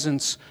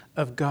presence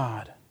of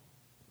God.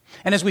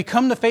 And as we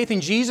come to faith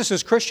in Jesus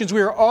as Christians, we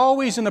are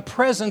always in the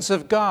presence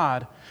of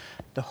God.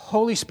 The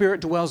Holy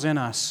Spirit dwells in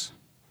us.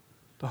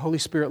 The Holy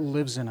Spirit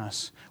lives in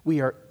us.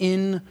 We are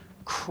in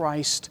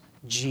Christ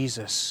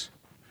Jesus.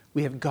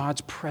 We have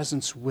God's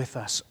presence with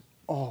us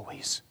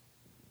always.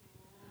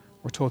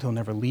 We're told He'll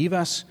never leave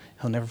us.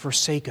 He'll never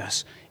forsake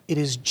us. It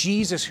is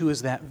Jesus who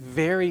is that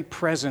very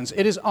presence.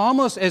 It is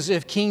almost as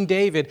if King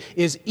David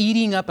is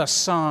eating up a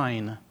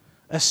sign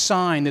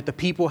that the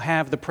people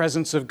have the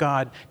presence of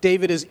God.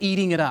 David is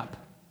eating it up.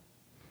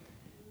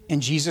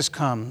 And Jesus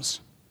comes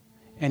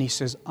and He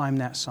says, I'm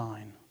that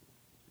sign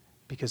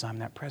because I'm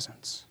that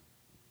presence.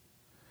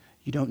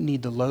 You don't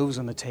need the loaves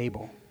on the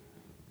table.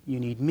 You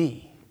need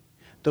me.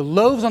 The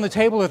loaves on the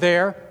table are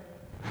there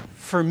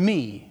for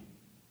me,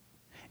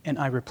 and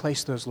I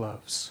replace those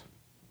loaves.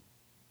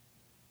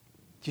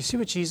 Do you see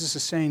what Jesus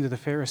is saying to the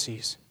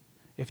Pharisees?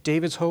 If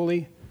David's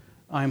holy,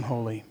 I'm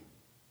holy.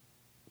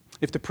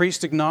 If the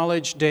priests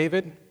acknowledge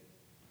David,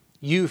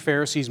 you,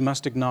 Pharisees,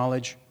 must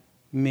acknowledge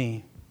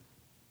me.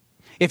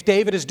 If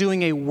David is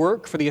doing a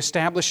work for the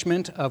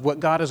establishment of what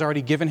God has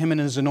already given him in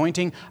His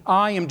anointing,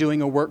 I am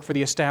doing a work for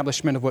the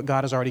establishment of what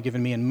God has already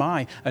given me in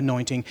my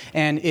anointing.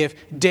 And if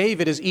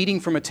David is eating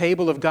from a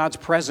table of God's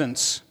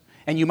presence,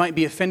 and you might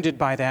be offended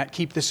by that,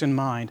 keep this in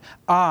mind.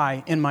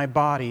 I, in my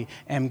body,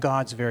 am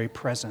God's very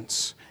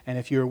presence. And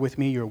if you're with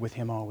me, you're with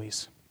Him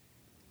always.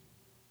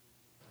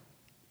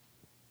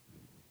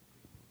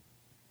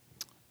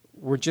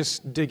 We're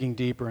just digging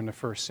deeper into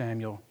 1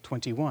 Samuel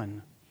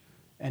 21,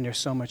 and there's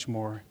so much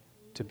more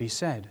to be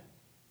said.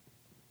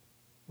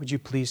 Would you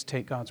please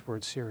take God's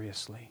word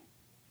seriously?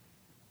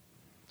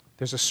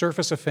 There's a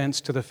surface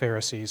offense to the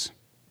Pharisees.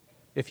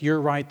 If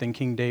you're right, then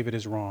King David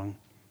is wrong.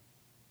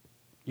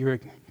 You're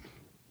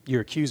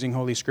accusing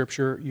Holy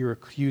Scripture. You're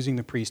accusing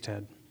the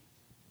priesthood.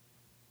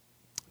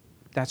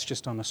 That's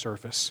just on the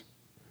surface.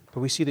 But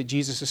we see that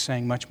Jesus is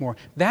saying much more.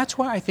 That's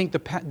why I think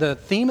the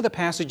theme of the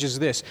passage is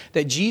this,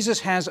 that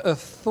Jesus has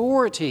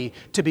authority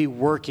to be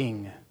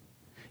working.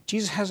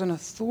 Jesus has an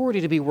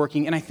authority to be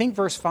working. And I think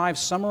verse 5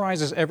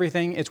 summarizes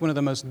everything. It's one of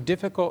the most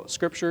difficult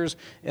scriptures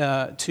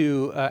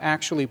to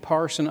actually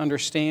parse and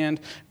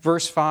understand.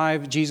 Verse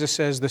 5, Jesus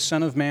says, the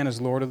Son of Man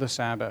is Lord of the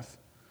Sabbath.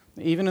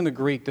 Even in the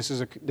Greek, this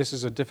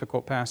is a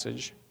difficult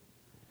passage.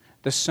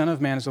 The Son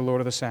of Man is the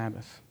Lord of the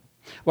Sabbath.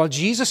 While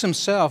Jesus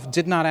Himself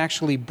did not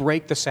actually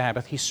break the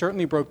Sabbath, He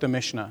certainly broke the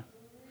Mishnah.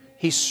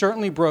 He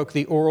certainly broke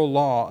the oral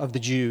law of the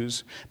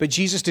Jews. But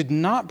Jesus did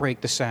not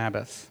break the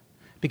Sabbath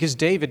Because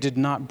David did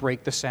not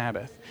break the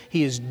Sabbath.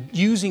 He is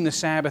using the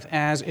Sabbath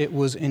as it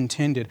was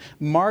intended.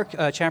 Mark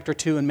chapter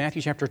 2 and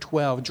Matthew chapter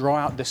 12 draw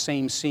out the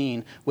same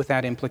scene with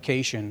that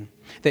implication,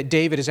 that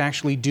David is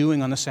actually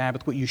doing on the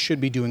Sabbath what you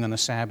should be doing on the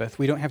Sabbath.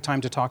 We don't have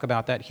time to talk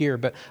about that here,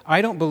 but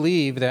I don't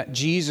believe that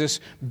Jesus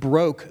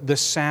broke the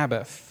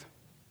Sabbath.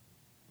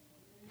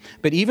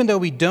 But even though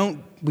we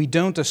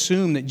don't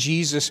assume that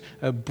Jesus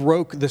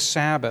broke the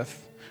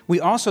Sabbath, we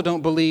also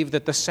don't believe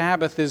that the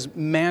Sabbath is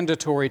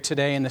mandatory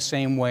today in the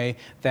same way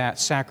that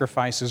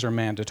sacrifices are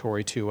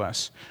mandatory to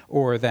us,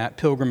 or that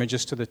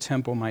pilgrimages to the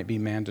temple might be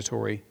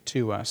mandatory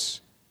to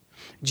us.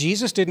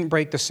 Jesus didn't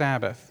break the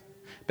Sabbath,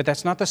 but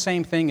that's not the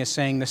same thing as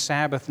saying the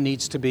Sabbath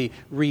needs to be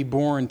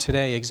reborn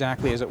today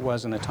exactly as it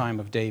was in the time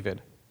of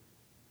David.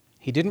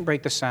 He didn't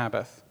break the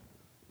Sabbath,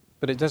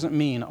 but it doesn't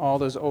mean all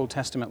those Old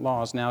Testament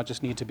laws now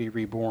just need to be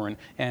reborn,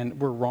 and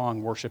we're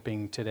wrong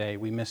worshiping today.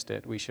 We missed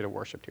it. We should have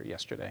worshiped here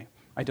yesterday.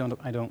 I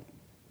don't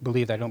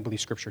believe that. I don't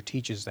believe Scripture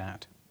teaches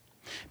that.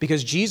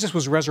 Because Jesus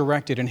was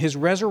resurrected, and his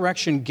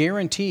resurrection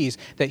guarantees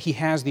that he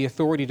has the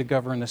authority to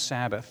govern the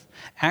Sabbath.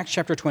 Acts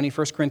chapter 20,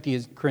 1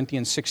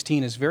 Corinthians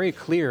 16 is very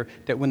clear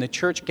that when the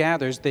church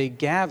gathers, they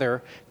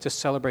gather to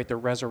celebrate the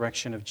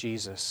resurrection of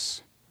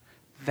Jesus.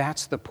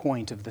 That's the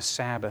point of the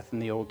Sabbath in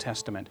the Old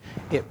Testament.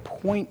 It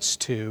points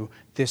to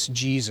this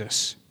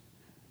Jesus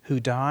who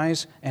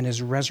dies and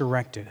is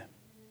resurrected.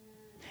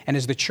 And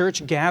as the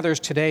church gathers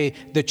today,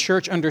 the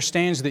church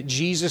understands that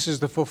Jesus is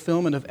the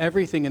fulfillment of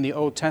everything in the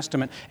Old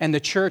Testament. And the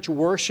church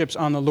worships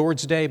on the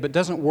Lord's Day, but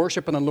doesn't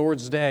worship on the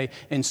Lord's Day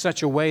in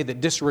such a way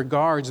that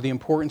disregards the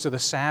importance of the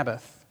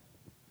Sabbath.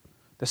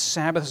 The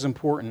Sabbath is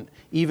important,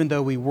 even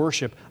though we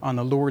worship on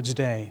the Lord's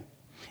Day.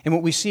 And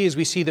what we see is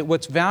that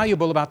what's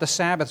valuable about the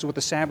Sabbath is what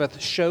the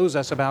Sabbath shows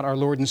us about our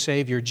Lord and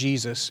Savior,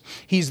 Jesus.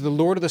 He's the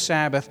Lord of the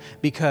Sabbath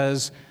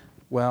because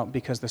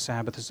the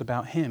Sabbath is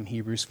about Him,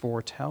 Hebrews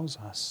 4 tells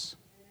us.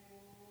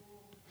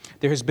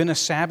 There has been a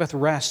Sabbath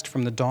rest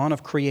from the dawn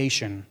of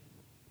creation.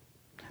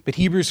 But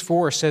Hebrews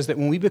 4 says that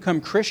when we become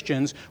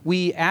Christians,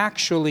 we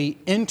actually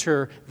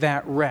enter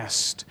that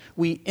rest.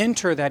 We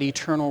enter that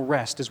eternal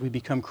rest as we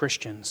become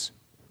Christians.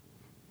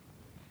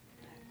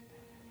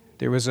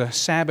 There was a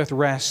Sabbath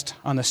rest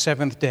on the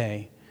seventh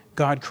day.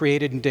 God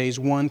created in days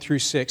 1 through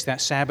 6. That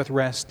Sabbath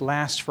rest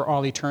lasts for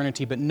all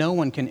eternity, but no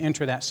one can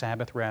enter that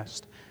Sabbath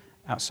rest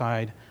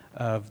outside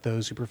of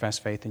those who profess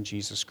faith in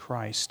Jesus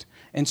Christ.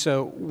 And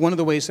so one of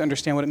the ways to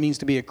understand what it means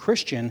to be a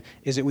Christian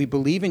is that we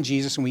believe in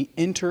Jesus and we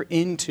enter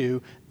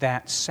into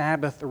that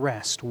Sabbath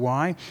rest.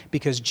 Why?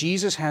 Because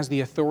Jesus has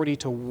the authority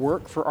to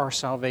work for our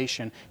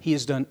salvation. He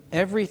has done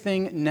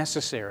everything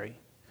necessary,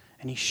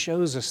 and He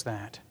shows us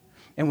that.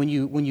 And when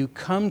you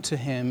come to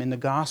Him in the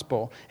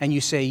gospel and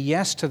you say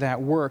yes to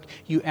that work,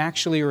 you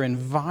actually are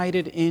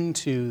invited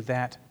into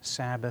that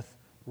Sabbath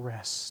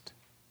rest.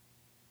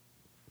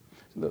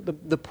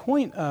 The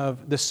point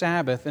of the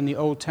Sabbath in the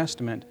Old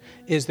Testament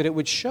is that it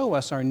would show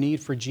us our need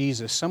for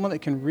Jesus, someone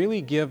that can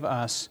really give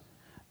us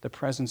the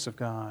presence of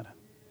God.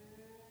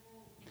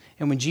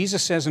 And when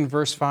Jesus says in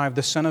verse 5,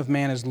 the Son of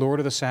Man is Lord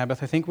of the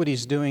Sabbath, I think what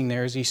He's doing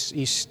there is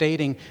he's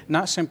stating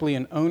not simply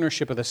an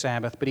ownership of the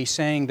Sabbath, but He's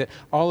saying that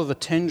all of the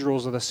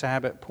tendrils of the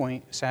Sabbath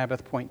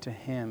point to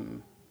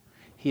Him.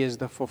 He is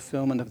the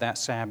fulfillment of that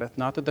Sabbath.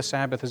 Not that the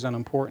Sabbath is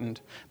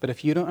unimportant, but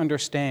if you don't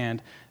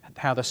understand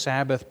how the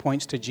Sabbath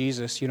points to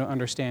Jesus, you don't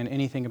understand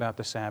anything about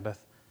the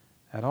Sabbath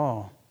at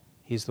all.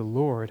 He's the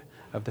Lord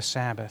of the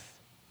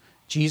Sabbath.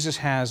 Jesus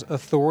has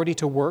authority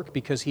to work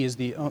because He is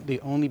the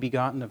only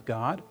begotten of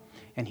God,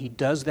 and He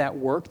does that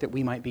work that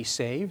we might be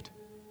saved.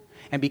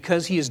 And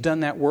because He has done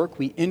that work,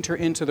 we enter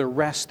into the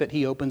rest that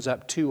He opens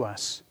up to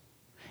us.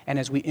 And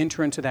as we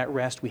enter into that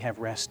rest, we have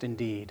rest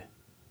indeed.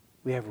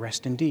 We have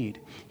rest indeed.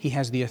 He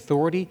has the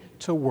authority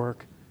to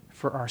work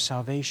for our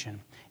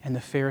salvation. And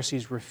the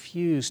Pharisees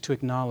refuse to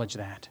acknowledge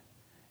that.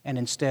 And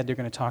instead, they're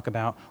going to talk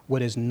about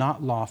what is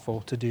not lawful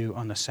to do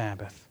on the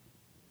Sabbath.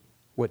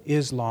 What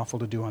is lawful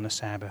to do on the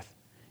Sabbath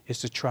is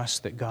to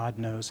trust that God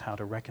knows how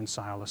to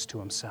reconcile us to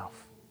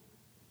Himself.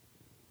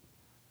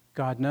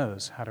 God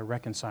knows how to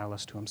reconcile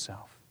us to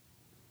Himself.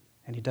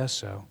 And He does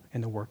so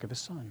in the work of His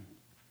Son.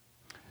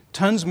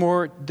 Tons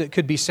more that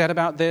could be said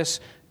about this.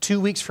 2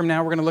 weeks from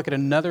now, we're going to look at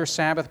another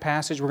Sabbath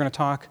passage. We're going to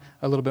talk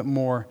a little bit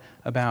more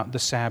about the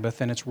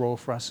Sabbath and its role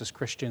for us as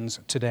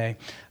Christians today.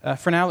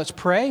 For now, let's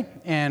pray,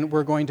 and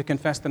we're going to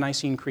confess the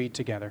Nicene Creed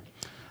together.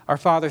 Our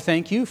Father,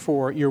 thank You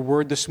for Your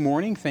word this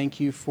morning. Thank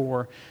You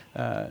for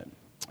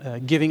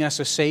giving us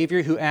a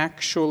Savior who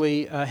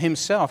actually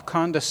Himself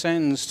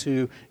condescends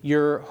to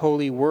Your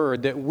holy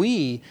word, that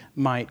we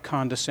might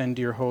condescend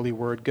to Your holy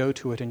word, go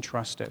to it and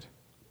trust it.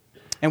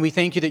 And we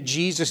thank You that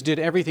Jesus did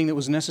everything that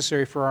was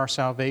necessary for our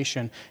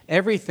salvation.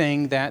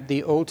 Everything that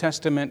the Old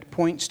Testament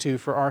points to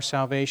for our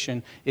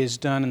salvation is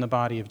done in the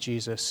body of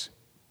Jesus.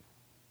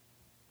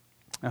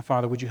 Now,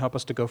 Father, would You help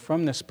us to go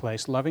from this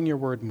place loving Your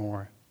word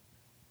more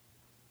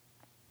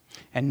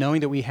and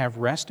knowing that we have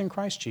rest in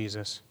Christ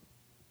Jesus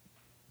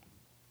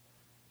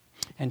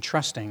and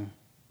trusting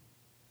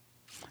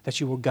that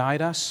You will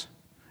guide us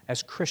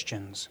as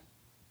Christians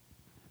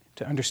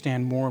to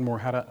understand more and more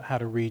how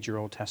to read your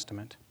Old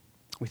Testament.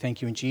 We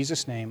thank you in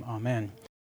Jesus' name. Amen.